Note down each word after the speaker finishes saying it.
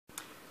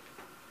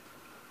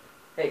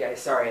Hey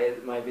guys, sorry,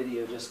 my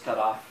video just cut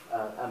off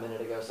a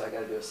minute ago, so I got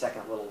to do a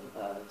second little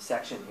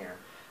section here.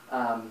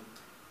 I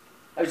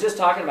was just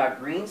talking about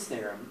Green's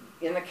theorem.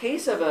 In the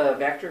case of a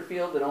vector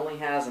field that only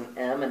has an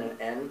m and an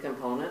n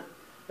component,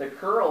 the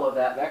curl of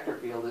that vector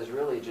field is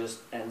really just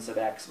n sub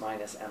x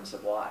minus m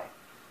sub y.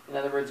 In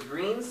other words,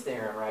 Green's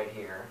theorem right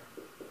here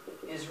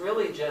is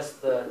really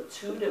just the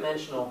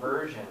two-dimensional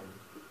version.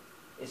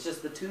 It's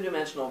just the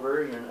two-dimensional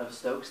version of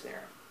Stokes'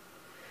 theorem.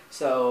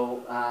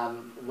 So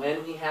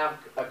when we have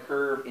a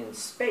curve in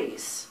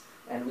space,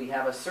 and we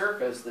have a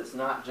surface that's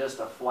not just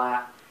a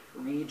flat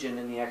region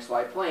in the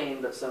xy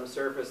plane, but some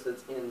surface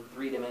that's in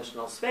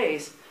three-dimensional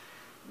space,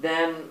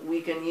 then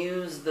we can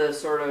use the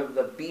sort of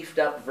the beefed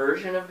up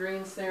version of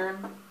Green's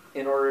theorem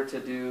in order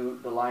to do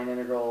the line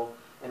integral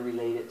and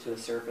relate it to a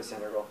surface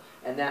integral.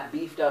 And that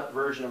beefed up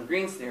version of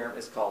Green's theorem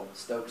is called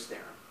Stokes'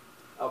 theorem.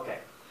 Okay.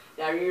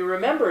 Now you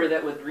remember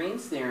that with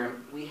Green's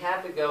theorem, we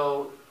had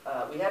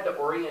to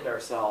orient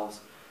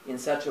ourselves in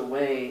such a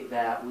way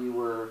that we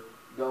were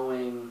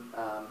going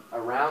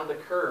around the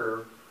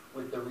curve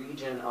with the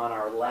region on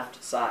our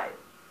left side,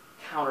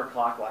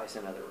 counterclockwise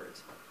in other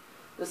words.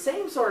 The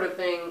same sort of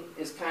thing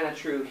is kind of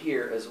true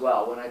here as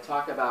well. When I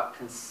talk about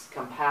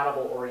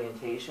compatible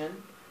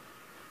orientation,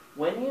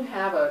 when you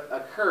have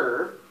a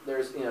curve,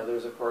 there's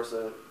of course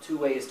two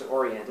ways to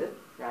orient it,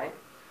 right?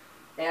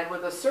 And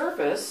with a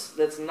surface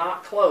that's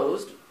not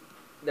closed,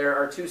 there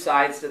are two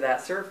sides to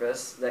that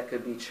surface that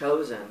could be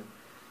chosen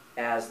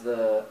as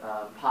the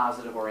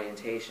positive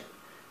orientation.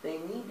 They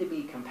need to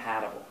be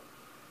compatible.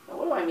 Now,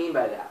 what do I mean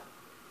by that?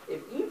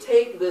 If you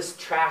take this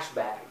trash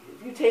bag,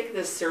 if you take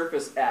this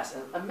surface S,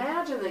 and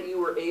imagine that you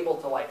were able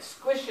to like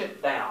squish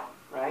it down,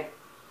 right?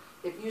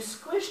 If you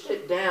squished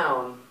it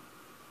down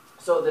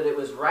so that it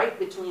was right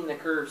between the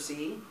curve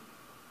C,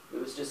 it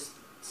was just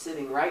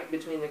sitting right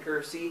between the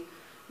curve C,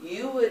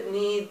 you would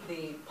need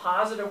the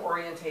positive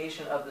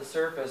orientation of the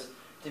surface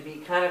to be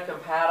kind of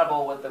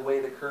compatible with the way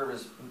the curve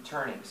is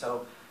turning.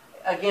 So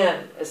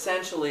again,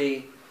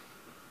 essentially,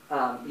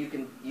 you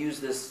can use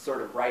this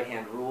sort of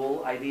right-hand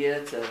rule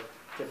idea to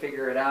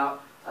figure it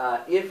out.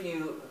 If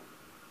you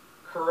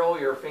curl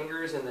your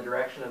fingers in the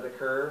direction of the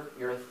curve,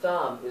 your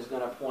thumb is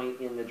going to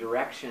point in the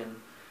direction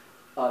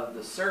of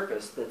the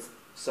surface that's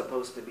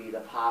supposed to be the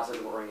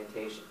positive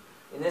orientation.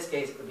 In this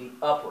case, it would be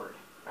upward,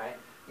 right?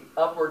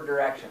 The upward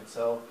direction.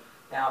 So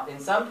now, in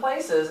some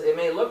places, it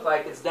may look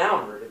like it's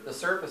downward. If the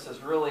surface is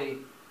really,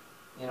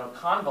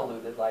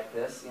 convoluted like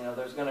this,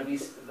 there's going to be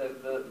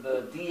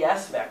the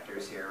ds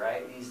vectors here,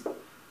 right? These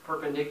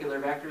perpendicular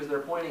vectors, they're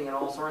pointing in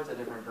all sorts of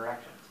different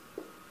directions.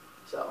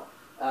 So,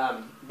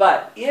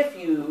 but if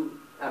you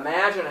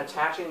imagine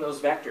attaching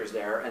those vectors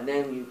there, and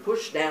then you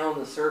push down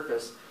the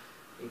surface,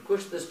 you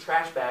push this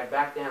trash bag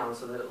back down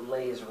so that it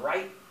lays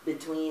right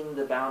between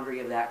the boundary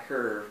of that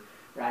curve,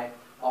 right?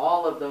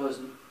 All of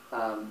those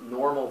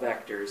normal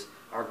vectors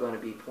are going to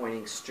be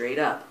pointing straight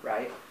up,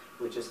 right?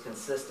 Which is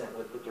consistent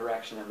with the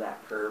direction of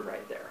that curve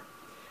right there.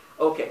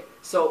 Okay,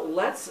 so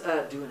let's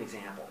do an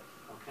example,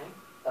 okay,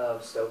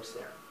 of Stokes'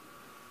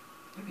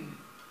 theorem.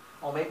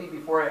 Well, maybe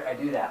before I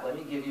do that, let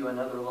me give you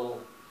another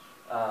little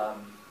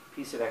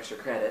piece of extra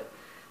credit.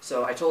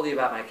 So I told you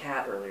about my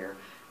cat earlier.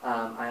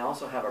 I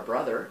also have a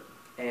brother,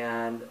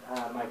 and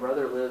my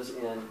brother lives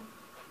in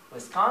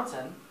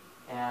Wisconsin,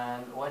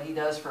 and what he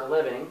does for a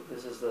living,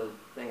 this is the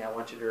thing I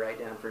want you to write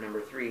down for number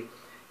 3,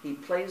 he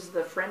plays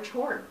the French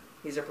horn.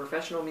 He's a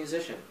professional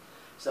musician.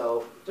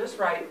 So just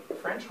write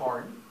French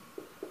horn.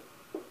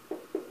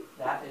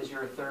 That is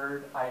your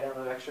third item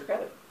of extra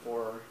credit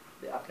for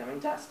the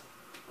upcoming test.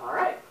 All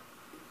right.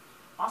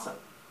 Awesome.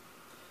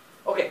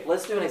 Okay,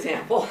 let's do an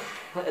example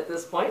at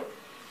this point.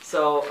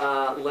 So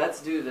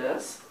let's do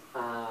this.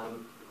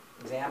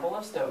 Example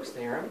of Stokes'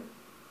 theorem.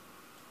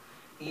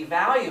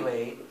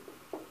 Evaluate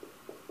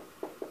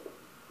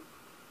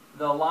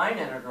the line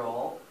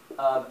integral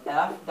of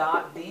f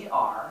dot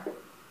dr,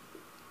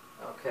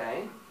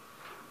 okay,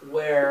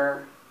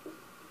 where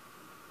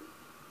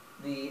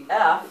the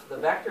f, the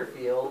vector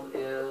field,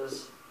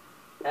 is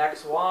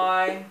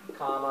xy,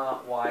 comma,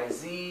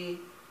 yz,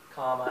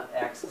 comma,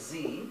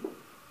 xz,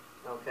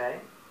 okay,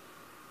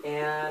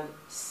 and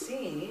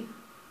C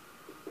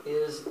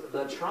is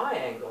the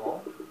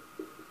triangle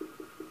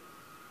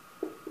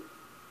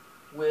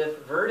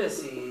with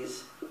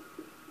vertices.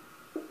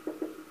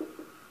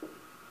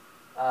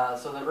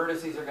 So the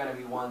vertices are going to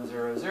be 1,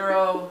 0,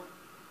 0,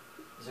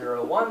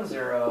 0, 1,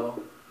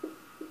 0,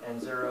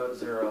 and 0,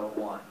 0,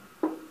 1.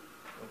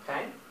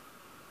 Okay?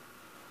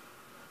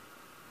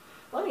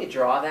 Let me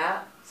draw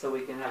that so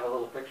we can have a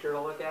little picture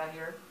to look at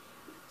here.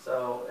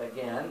 So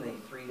again, the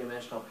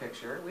three-dimensional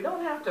picture. We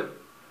don't have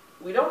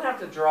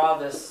to draw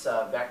this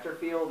vector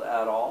field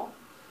at all,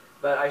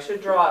 but I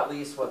should draw at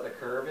least what the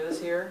curve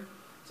is here.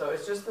 So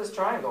it's just this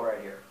triangle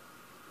right here.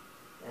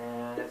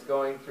 And it's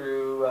going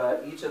through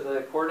each of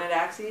the coordinate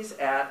axes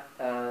at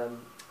the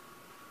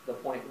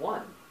point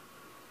 1.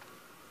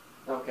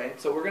 Okay,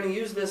 so we're going to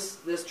use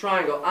this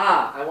triangle.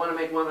 I want to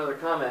make one other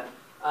comment.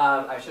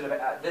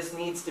 This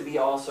needs to be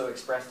also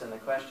expressed in the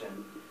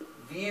question.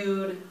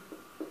 Viewed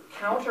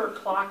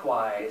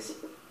counterclockwise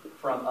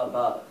from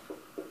above.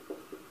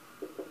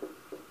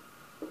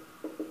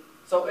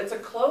 So it's a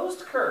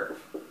closed curve,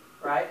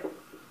 right?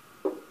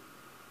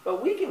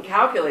 But we can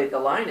calculate the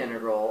line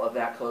integral of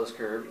that closed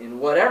curve in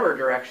whatever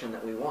direction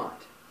that we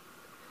want.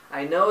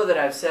 I know that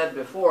I've said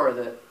before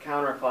that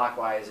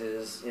counterclockwise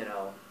is,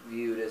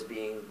 viewed as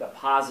being the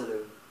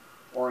positive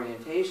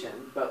orientation,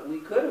 but we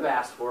could have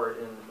asked for it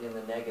in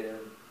the negative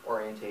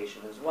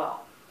orientation as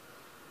well.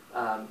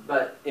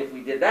 But if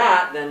we did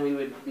that, then we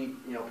would be,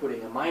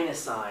 putting a minus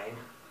sign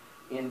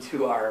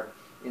into our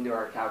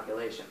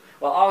calculation.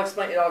 Well, I'll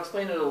explain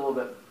it a little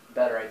bit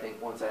better, I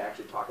think, once I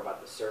actually talk about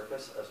the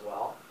surface as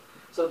well.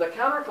 So the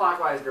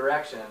counterclockwise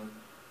direction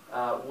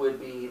would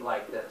be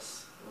like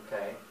this,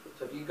 okay?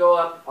 So if you go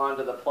up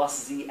onto the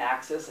plus z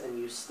axis and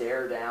you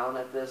stare down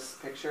at this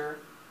picture,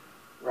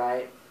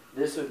 right,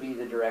 this would be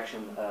the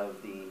direction of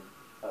the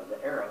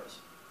arrows.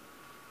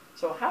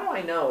 So how do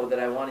I know that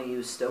I want to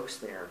use Stokes'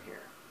 theorem here?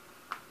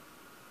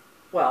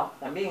 Well,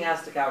 I'm being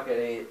asked to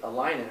calculate a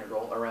line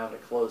integral around a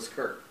closed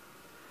curve.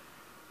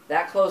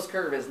 That closed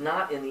curve is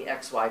not in the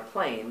xy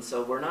plane,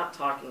 so we're not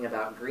talking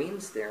about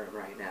Green's theorem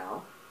right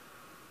now.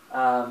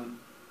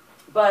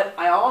 But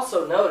I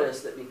also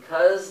notice that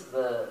because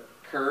the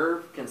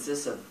curve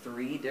consists of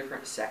 3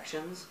 different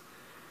sections,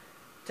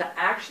 to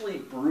actually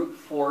brute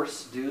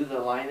force do the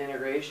line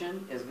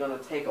integration is going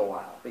to take a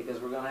while, because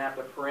we're going to have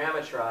to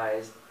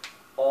parameterize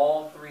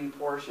all 3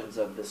 portions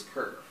of this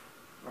curve,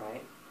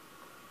 right?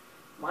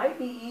 Might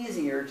be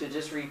easier to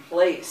just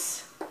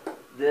replace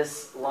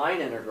this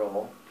line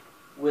integral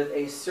with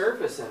a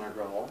surface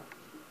integral,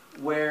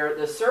 where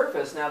the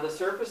surface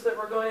that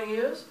we're going to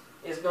use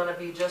is going to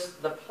be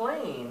just the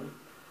plane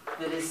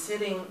that is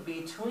sitting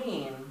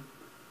between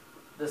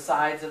the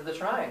sides of the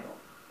triangle.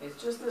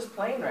 It's just this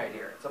plane right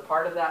here. It's a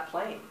part of that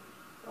plane,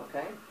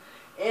 okay?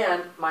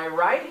 And my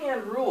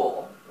right-hand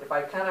rule, if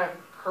I kind of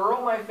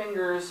curl my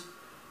fingers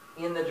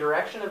in the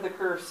direction of the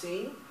curve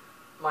C,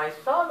 my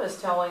thumb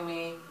is telling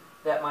me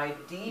that my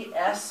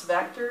ds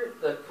vector,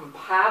 the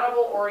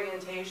compatible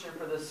orientation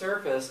for the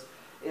surface,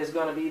 is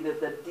going to be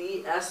that the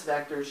ds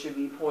vector should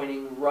be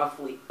pointing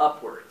roughly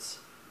upwards,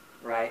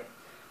 right?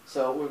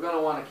 So we're going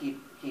to want to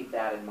keep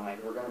that in mind.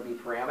 We're going to be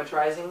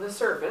parameterizing the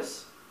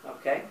surface,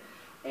 okay?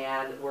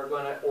 And we're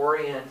going to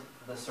orient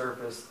the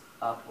surface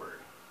upward.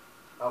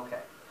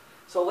 Okay.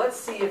 So let's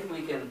see if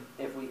we can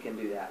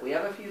do that. We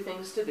have a few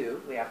things to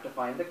do. We have to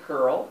find the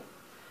curl.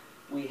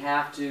 We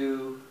have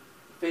to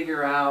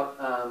figure out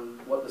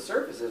what the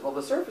surface is. Well,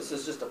 the surface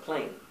is just a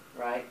plane,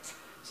 right?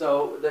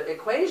 So the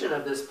equation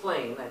of this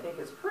plane, I think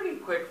it's pretty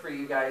quick for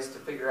you guys to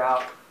figure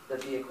out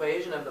that the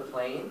equation of the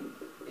plane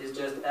is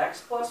just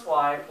x plus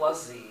y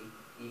plus z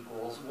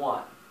equals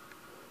 1.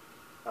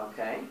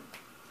 Okay?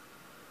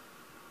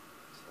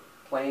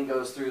 Plane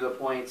goes through the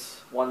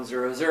points 1,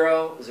 0,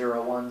 0,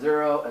 0, 1,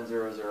 0, and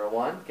 0, 0,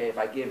 1. Okay, if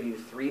I give you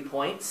 3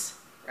 points,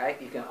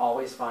 right, you can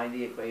always find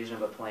the equation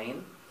of a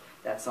plane.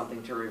 That's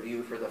something to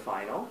review for the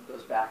final.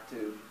 Goes back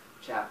to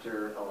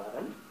chapter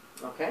 11.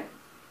 Okay?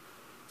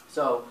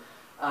 So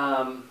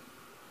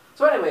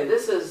anyway,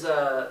 this is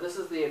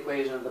the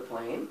equation of the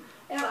plane,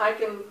 and I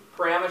can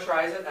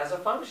parameterize it as a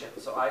function.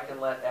 So I can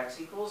let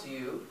x equals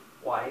u,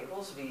 y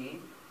equals v,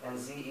 and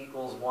z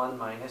equals 1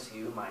 minus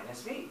u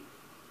minus v.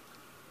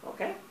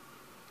 Okay?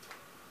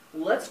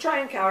 Let's try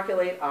and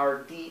calculate our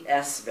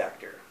ds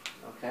vector.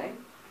 Okay?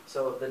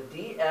 So the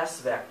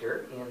ds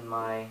vector in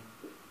my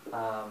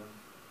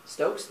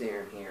Stokes'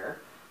 theorem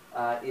here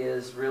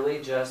is really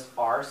just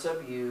r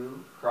sub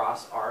u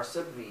cross r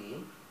sub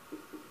v.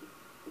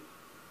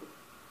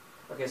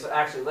 Okay, so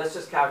actually, let's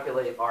just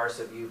calculate r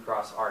sub u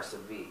cross r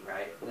sub v,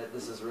 right?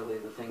 This is really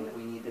the thing that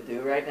we need to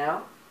do right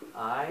now.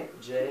 I,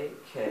 j,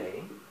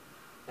 k.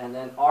 And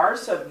then r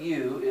sub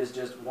u is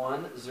just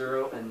 1,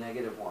 0, and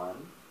negative 1.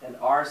 And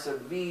r sub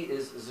v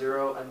is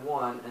 0 and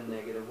 1 and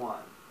negative 1.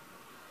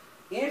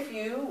 If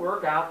you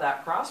work out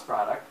that cross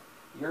product,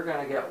 you're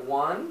going to get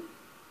 1,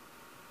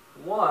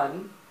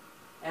 1,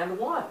 and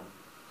 1.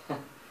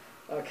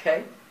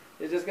 Okay?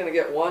 You're just going to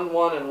get 1,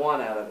 1, and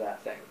 1 out of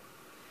that thing.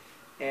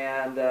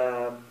 And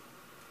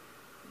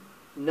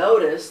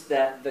notice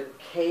that the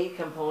k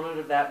component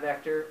of that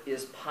vector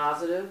is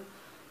positive.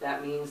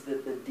 That means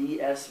that the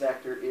ds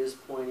vector is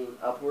pointing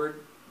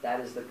upward. That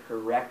is the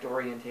correct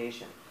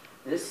orientation.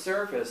 This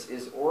surface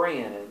is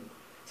oriented.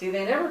 See,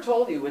 they never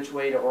told you which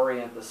way to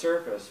orient the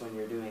surface when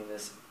you're doing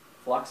this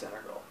flux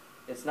integral.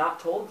 It's not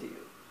told to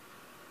you.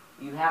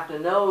 You have to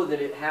know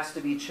that it has to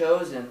be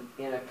chosen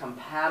in a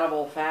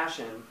compatible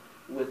fashion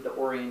with the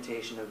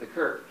orientation of the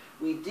curve.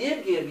 We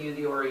did give you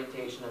the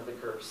orientation of the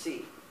curve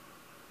C.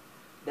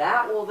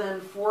 That will then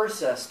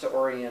force us to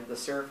orient the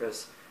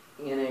surface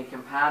in a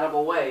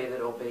compatible way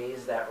that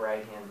obeys that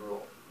right-hand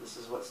rule. This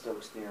is what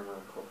Stokes' theorem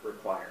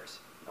requires.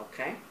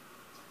 Okay?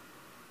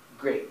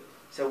 Great.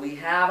 So we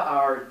have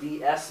our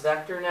ds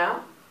vector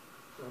now.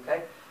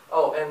 Okay?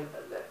 Oh, and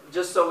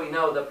just so we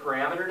know the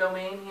parameter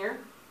domain here.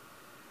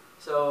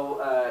 So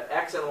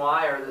x and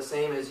y are the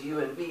same as u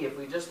and v. If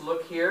we just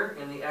look here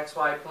in the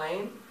xy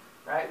plane,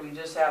 right? We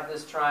just have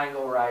this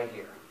triangle right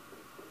here.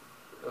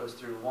 Goes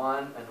through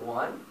 1 and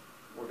 1.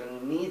 We're going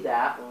to need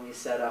that when we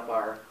set up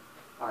our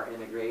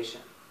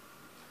integration.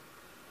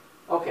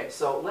 Okay,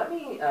 so let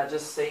me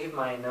just save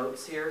my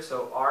notes here.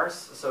 So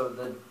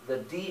the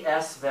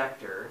ds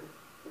vector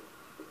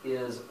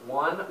is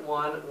 1,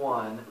 1,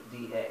 1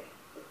 dA.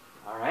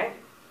 All right?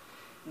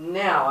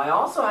 Now, I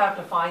also have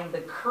to find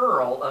the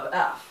curl of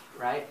f,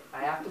 right?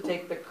 I have to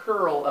take the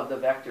curl of the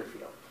vector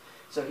field.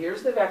 So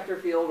here's the vector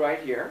field right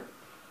here.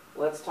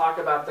 Let's talk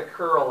about the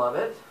curl of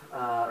it,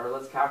 or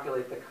let's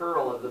calculate the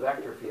curl of the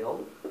vector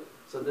field.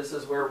 So this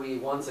is where we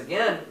once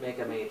again make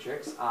a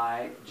matrix,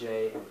 I,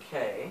 j, and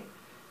k.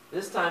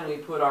 This time we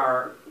put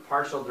our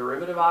partial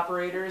derivative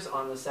operators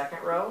on the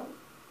second row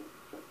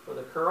for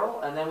the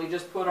curl, and then we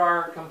just put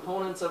our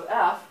components of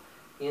f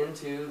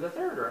into the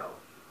third row.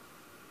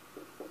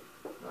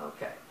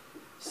 Okay,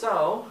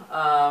 so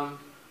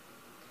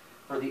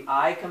for the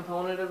I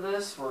component of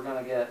this, we're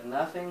going to get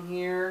nothing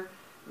here,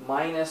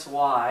 minus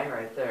y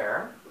right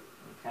there.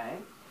 Okay,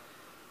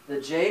 the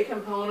j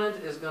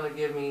component is going to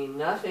give me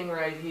nothing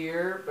right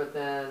here, but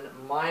then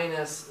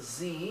minus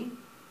z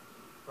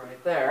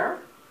right there.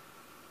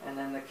 And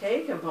then the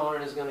k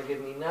component is going to give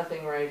me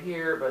nothing right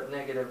here, but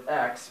negative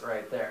x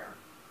right there.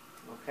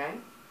 Okay?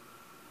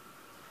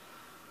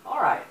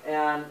 All right,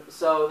 and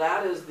so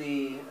that is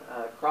the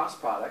cross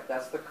product.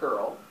 That's the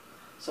curl.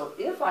 So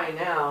if I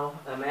now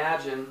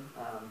imagine,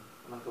 I'm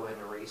going to go ahead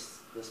and erase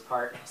this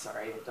part.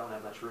 Sorry, I don't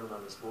have much room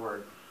on this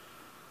board.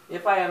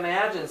 If I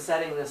imagine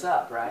setting this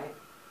up, right?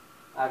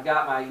 I've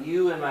got my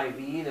u and my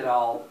v that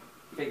I'll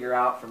figure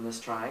out from this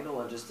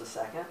triangle in just a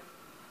second.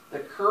 The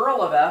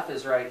curl of f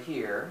is right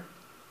here.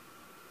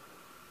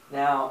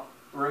 Now,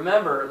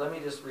 remember, let me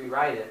just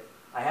rewrite it.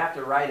 I have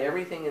to write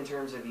everything in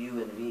terms of u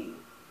and v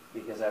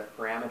because I've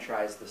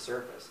parametrized the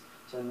surface.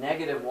 So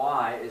negative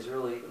y is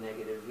really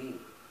negative v.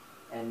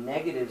 And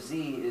negative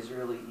z is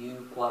really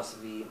u plus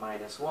v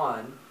minus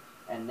 1.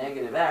 And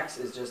negative x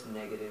is just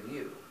negative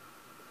u.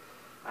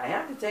 I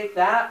have to take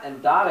that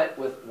and dot it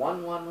with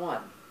 1, 1,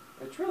 1.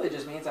 Which really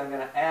just means I'm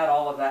going to add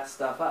all of that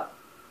stuff up.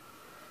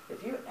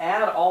 If you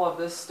add all of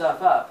this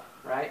stuff up,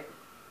 right?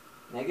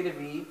 Negative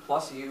v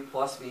plus u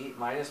plus v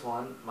minus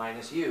 1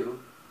 minus u,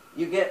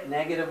 you get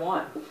negative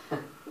 1.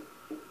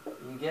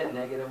 You get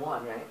negative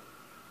 1, right?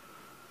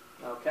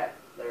 Okay,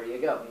 there you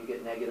go. You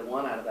get negative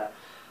 1 out of that.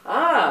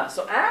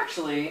 So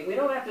actually, we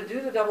don't have to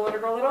do the double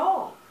integral at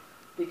all.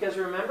 Because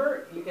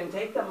remember, you can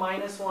take the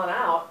minus 1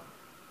 out.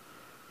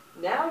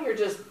 Now you're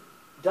just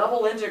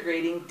double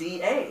integrating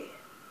dA.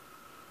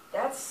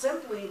 That's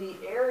simply the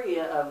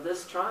area of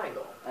this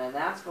triangle. And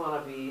that's going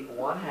to be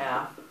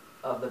 1/2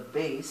 of the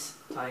base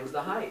times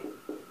the height.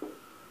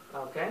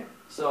 Okay?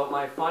 So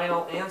my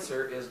final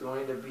answer is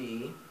going to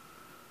be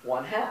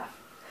 1/2.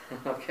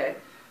 Okay?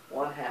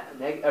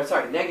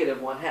 Negative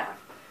 1/2.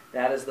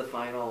 That is the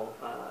final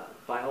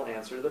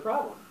answer to the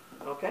problem.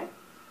 Okay?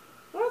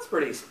 Well, that's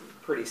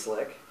pretty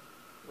slick.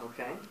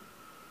 Okay?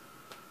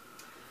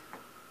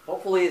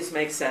 Hopefully this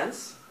makes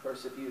sense. Of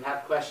course, if you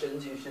have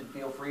questions, you should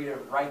feel free to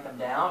write them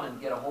down and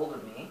get a hold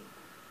of me.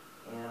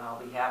 And I'll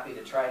be happy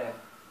to try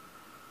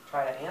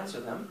to answer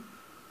them.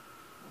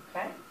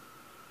 Okay?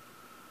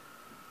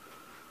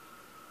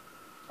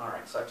 All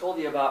right, so I told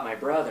you about my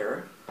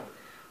brother.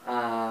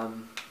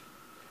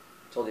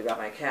 Told you about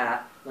my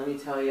cat. Let me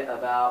tell you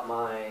about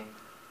my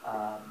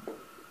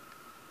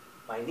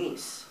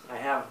niece. I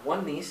have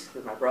one niece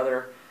because my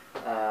brother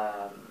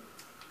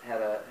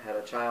had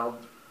a child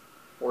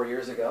 4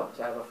 years ago.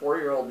 So I have a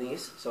 4-year-old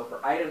niece. So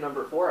for item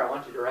number 4, I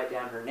want you to write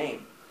down her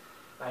name.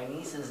 My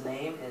niece's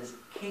name is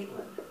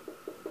Caitlin.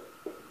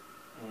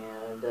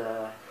 And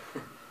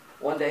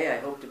one day I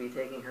hope to be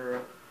taking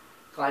her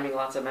climbing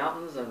lots of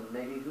mountains, and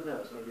maybe, who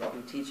knows, maybe I'll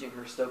be teaching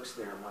her Stokes'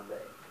 theorem one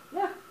day.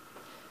 Yeah,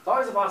 it's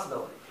always a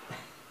possibility.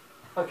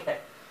 Okay,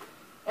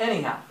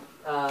 anyhow,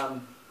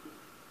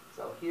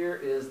 so here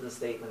is the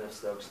statement of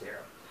Stokes'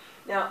 theorem.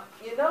 Now,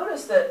 you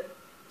notice that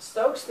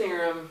Stokes'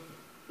 theorem,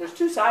 there's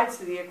two sides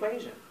to the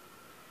equation.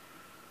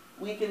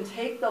 We can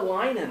take the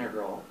line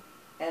integral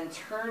and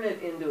turn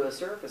it into a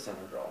surface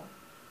integral.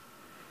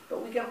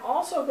 But we can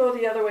also go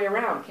the other way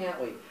around, can't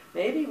we?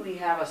 Maybe we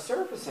have a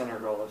surface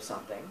integral of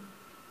something,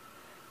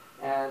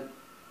 and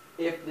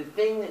if the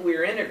thing that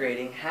we're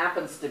integrating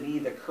happens to be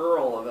the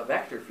curl of a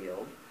vector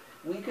field,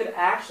 we could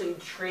actually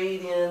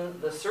trade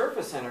in the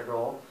surface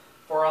integral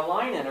for a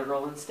line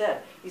integral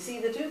instead. You see,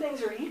 the two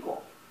things are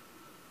equal.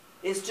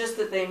 It's just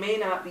that they may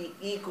not be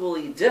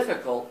equally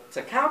difficult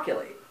to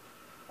calculate.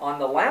 On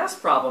the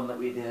last problem that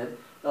we did,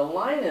 the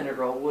line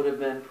integral would have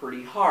been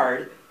pretty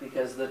hard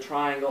because the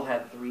triangle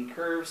had 3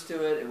 curves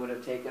to it. It would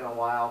have taken a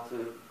while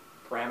to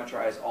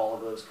parameterize all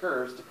of those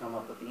curves to come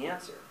up with the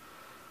answer.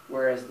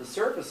 Whereas the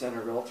surface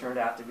integral turned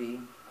out to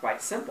be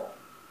quite simple.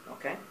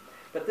 Okay?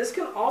 But this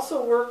can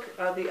also work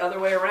the other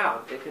way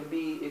around. It can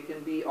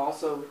be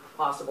also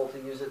possible to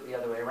use it the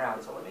other way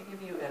around. So let me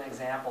give you an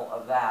example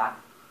of that.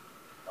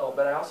 Oh,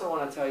 but I also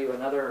want to tell you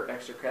another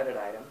extra credit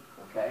item.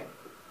 Okay?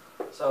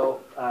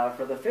 So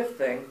for the 5th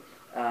thing,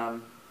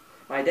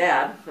 My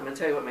dad, I'm going to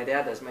tell you what my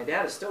dad does. My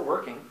dad is still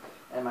working,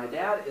 and my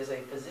dad is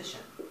a physician.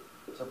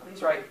 So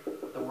please write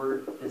the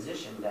word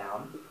physician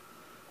down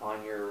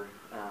on your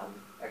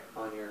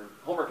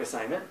homework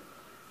assignment.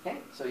 Okay,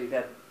 so you've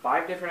had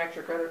 5 different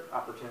extra credit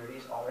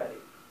opportunities already.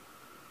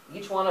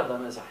 Each one of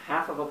them is a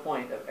half of a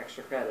point of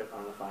extra credit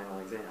on the final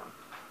exam.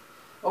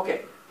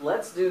 Okay,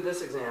 let's do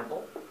this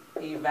example.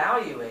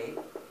 Evaluate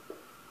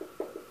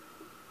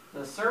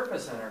the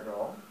surface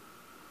integral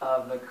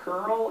of the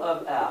curl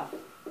of f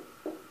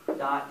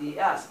dot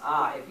ds.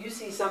 If you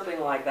see something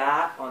like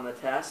that on the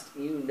test,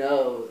 you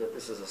know that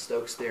this is a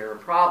Stokes theorem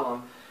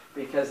problem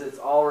because it's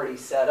already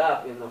set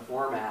up in the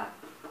format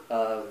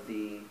of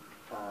the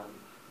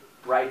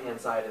right-hand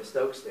side of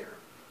Stokes theorem.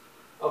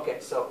 Okay,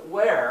 so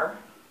where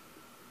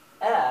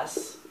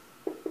S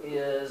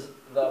is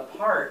the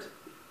part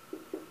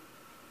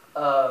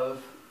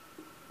of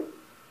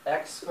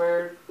x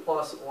squared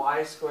plus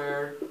y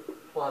squared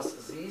plus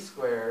z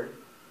squared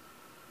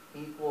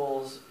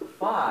equals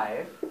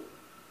 5,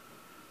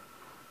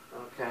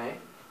 okay,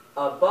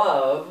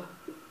 above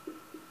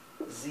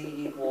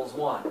z equals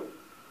 1.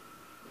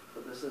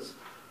 So this is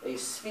a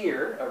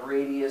sphere of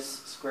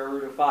radius square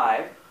root of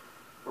 5.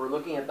 We're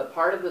looking at the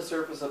part of the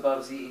surface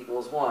above z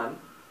equals 1,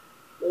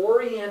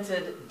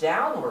 oriented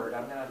downward.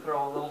 I'm going to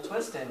throw a little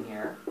twist in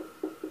here.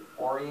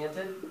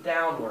 Oriented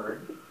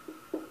downward.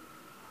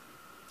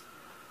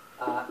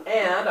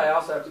 And I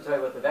also have to tell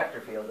you what the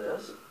vector field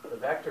is. The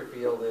vector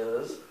field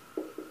is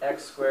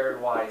x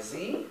squared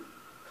yz,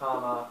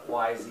 comma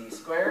yz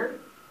squared,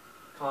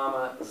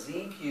 comma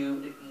z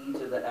cubed e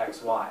to the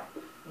xy.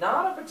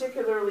 Not a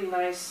particularly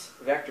nice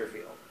vector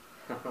field.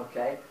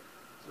 Okay?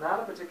 Not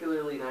a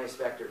particularly nice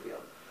vector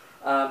field.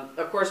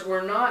 Of course,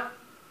 we're not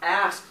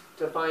asked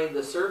to find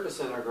the surface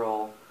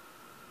integral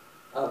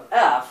of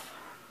f,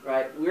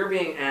 right? We're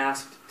being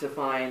asked to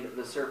find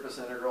the surface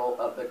integral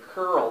of the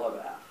curl of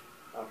f.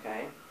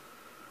 Okay?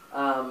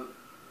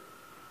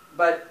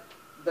 But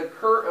the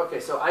okay,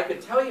 so I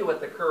could tell you what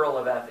the curl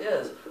of f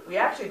is. We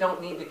actually don't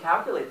need to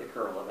calculate the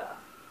curl of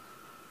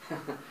f.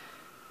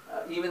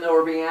 Even though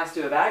we're being asked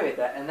to evaluate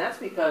that. And that's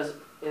because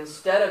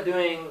instead of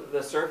doing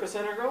the surface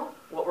integral,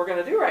 what we're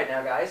going to do right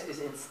now, guys, is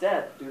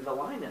instead do the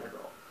line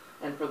integral.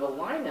 And for the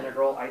line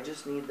integral, I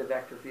just need the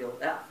vector field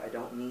f. I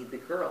don't need the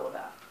curl of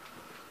f.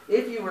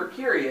 If you were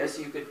curious,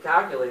 you could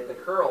calculate the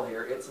curl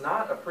here. It's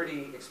not a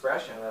pretty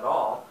expression at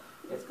all.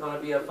 It's going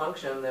to be a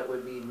function that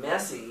would be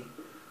messy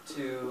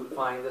to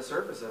find the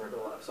surface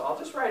integral of. So I'll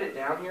just write it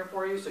down here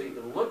for you so you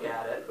can look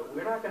at it, but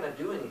we're not going to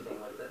do anything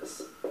with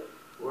this.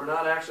 We're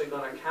not actually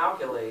going to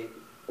calculate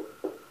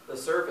the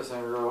surface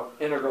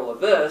integral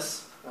of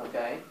this,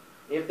 okay?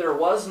 If there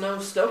was no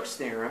Stokes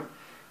theorem,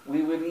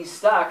 we would be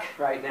stuck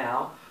right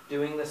now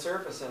doing the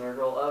surface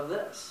integral of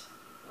this,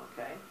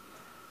 okay?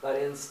 But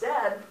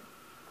instead,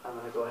 I'm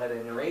going to go ahead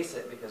and erase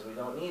it because we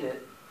don't need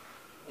it.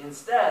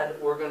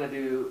 Instead, we're going to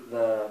do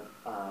the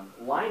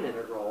line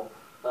integral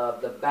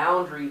of the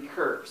boundary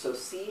curve. So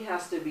C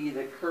has to be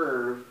the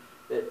curve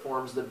that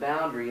forms the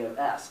boundary of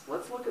S.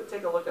 Let's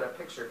take a look at a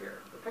picture here.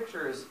 The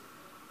picture is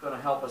going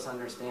to help us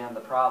understand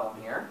the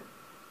problem here.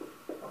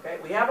 Okay,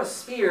 we have a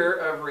sphere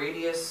of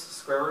radius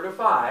square root of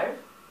 5.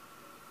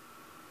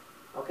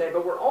 Okay,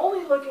 but we're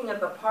only looking at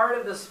the part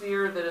of the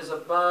sphere that is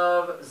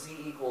above z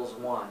equals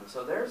 1.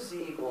 So there's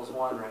z equals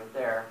 1 right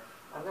there.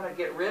 I'm going to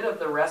get rid of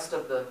the rest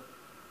of the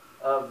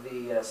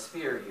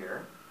sphere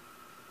here.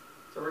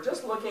 So we're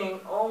just looking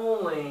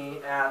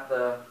only at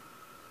the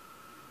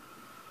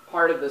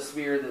part of the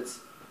sphere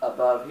that's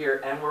above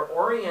here, and we're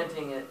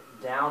orienting it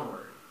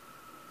downward.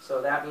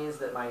 So that means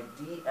that my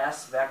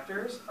ds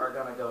vectors are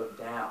going to go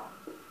down,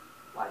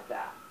 like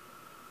that.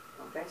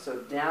 Okay, so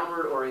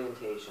downward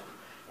orientation.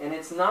 And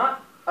it's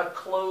not a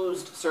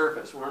closed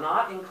surface. We're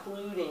not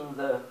including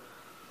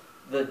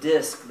the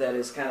disk that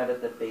is kind of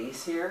at the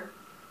base here.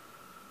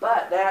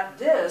 But that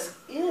disk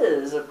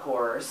is, of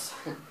course,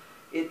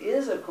 it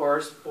is, of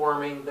course,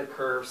 forming the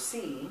curve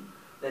C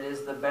that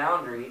is the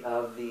boundary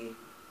of the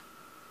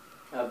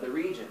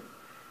region.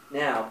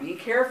 Now, be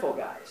careful,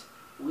 guys.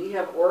 We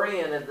have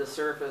oriented the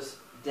surface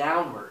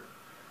downward.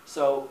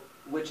 So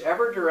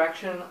whichever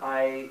direction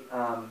I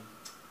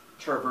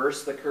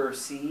traverse the curve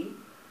C,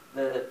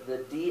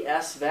 the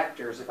ds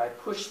vectors, if I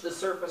push the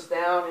surface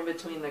down in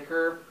between the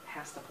curve,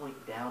 has to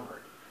point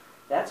downward.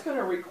 That's going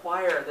to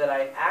require that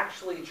I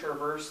actually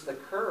traverse the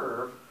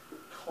curve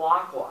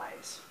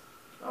clockwise.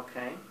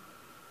 Okay?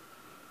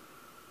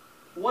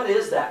 What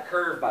is that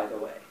curve, by the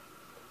way?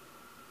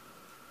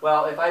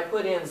 Well, if I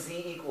put in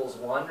z equals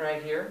 1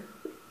 right here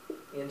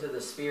into the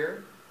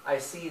sphere, I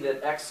see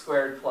that x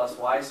squared plus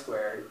y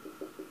squared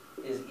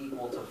is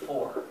equal to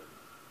 4.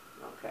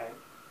 Okay?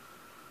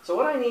 So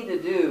what I need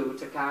to do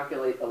to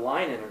calculate the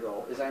line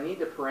integral is I need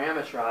to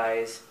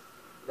parameterize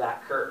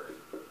that curve.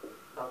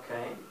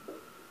 Okay?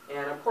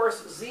 And of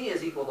course, z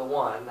is equal to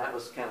 1. That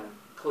was kind of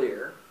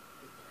clear.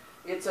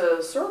 It's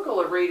a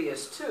circle of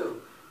radius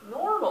 2.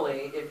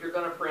 Normally, if you're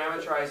going to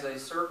parameterize a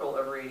circle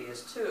of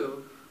radius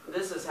 2,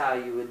 this is how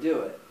you would do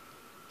it.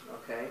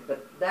 Okay?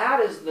 But that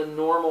is the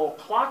normal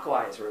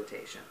clockwise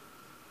rotation.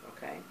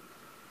 Okay?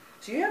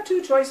 So you have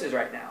two choices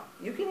right now.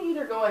 You can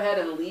either go ahead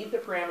and leave the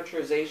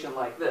parameterization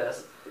like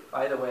this.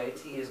 By the way,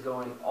 t is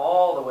going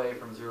all the way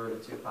from 0 to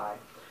 2 pi.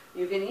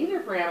 You can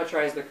either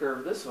parameterize the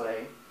curve this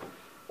way,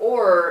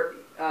 or,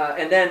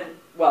 and then,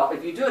 well,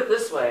 if you do it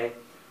this way,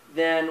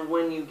 then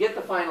when you get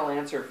the final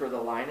answer for the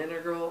line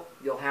integral,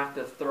 you'll have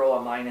to throw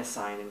a minus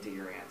sign into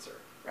your answer,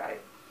 right?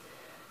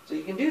 So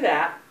you can do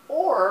that,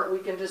 or we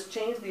can just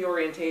change the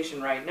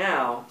orientation right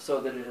now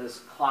so that it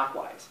is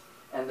clockwise.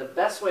 And the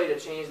best way to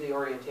change the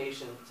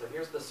orientation, so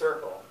here's the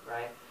circle,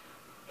 right?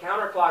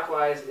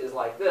 Counterclockwise is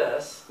like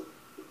this,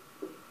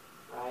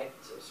 right?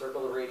 So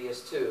circle the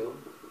radius 2.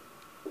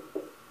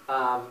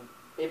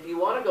 If you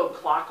want to go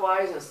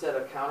clockwise instead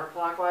of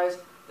counterclockwise,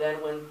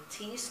 then when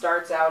t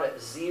starts out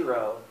at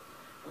 0,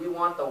 we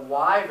want the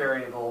y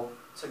variable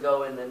to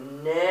go in the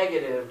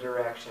negative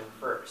direction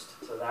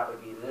first. So that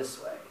would be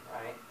this way,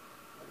 right?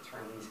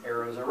 Turn these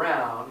arrows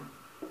around.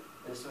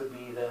 This would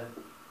be the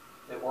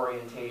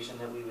orientation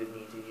that we would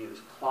need to use,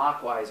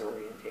 clockwise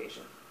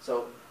orientation.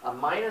 So a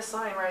minus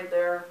sign right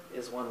there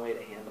is one way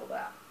to handle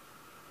that.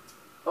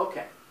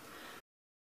 Okay.